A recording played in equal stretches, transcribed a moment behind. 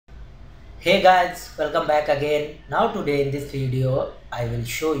Hey guys, welcome back again. Now today in this video, I will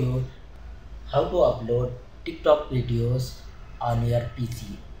show you how to upload TikTok videos on your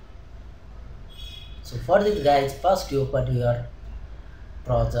PC. So for this guys, first you open your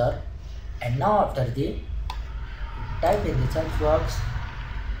browser and now after the type in the search box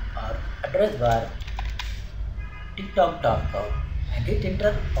or address bar tiktok.com and hit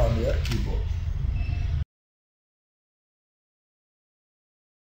enter on your keyboard.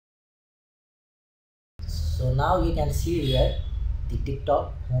 So now you can see here the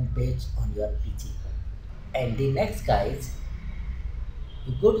TikTok homepage on your PC. And the next guys,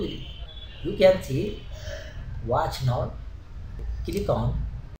 you go to you can see watch now, click on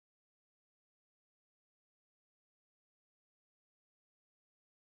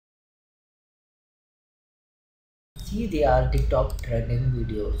see the all TikTok trending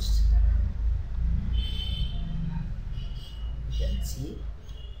videos. You can see.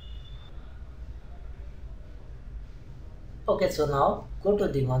 Okay, so now go to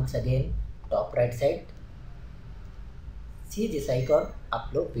the once again top right side. See this icon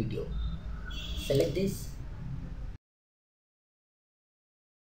upload video. Select this.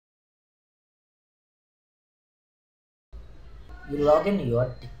 You log in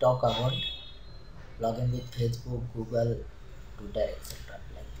your TikTok account. Log in with Facebook, Google, Twitter, etc.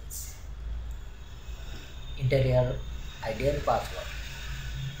 like this. Enter your ID and password.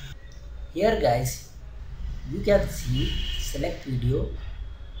 Here guys, you can see select video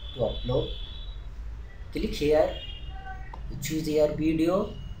to upload. Click here, you choose your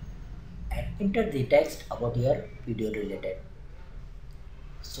video and enter the text about your video related.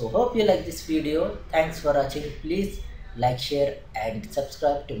 So hope you like this video. Thanks for watching. Please like, share and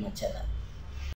subscribe to my channel.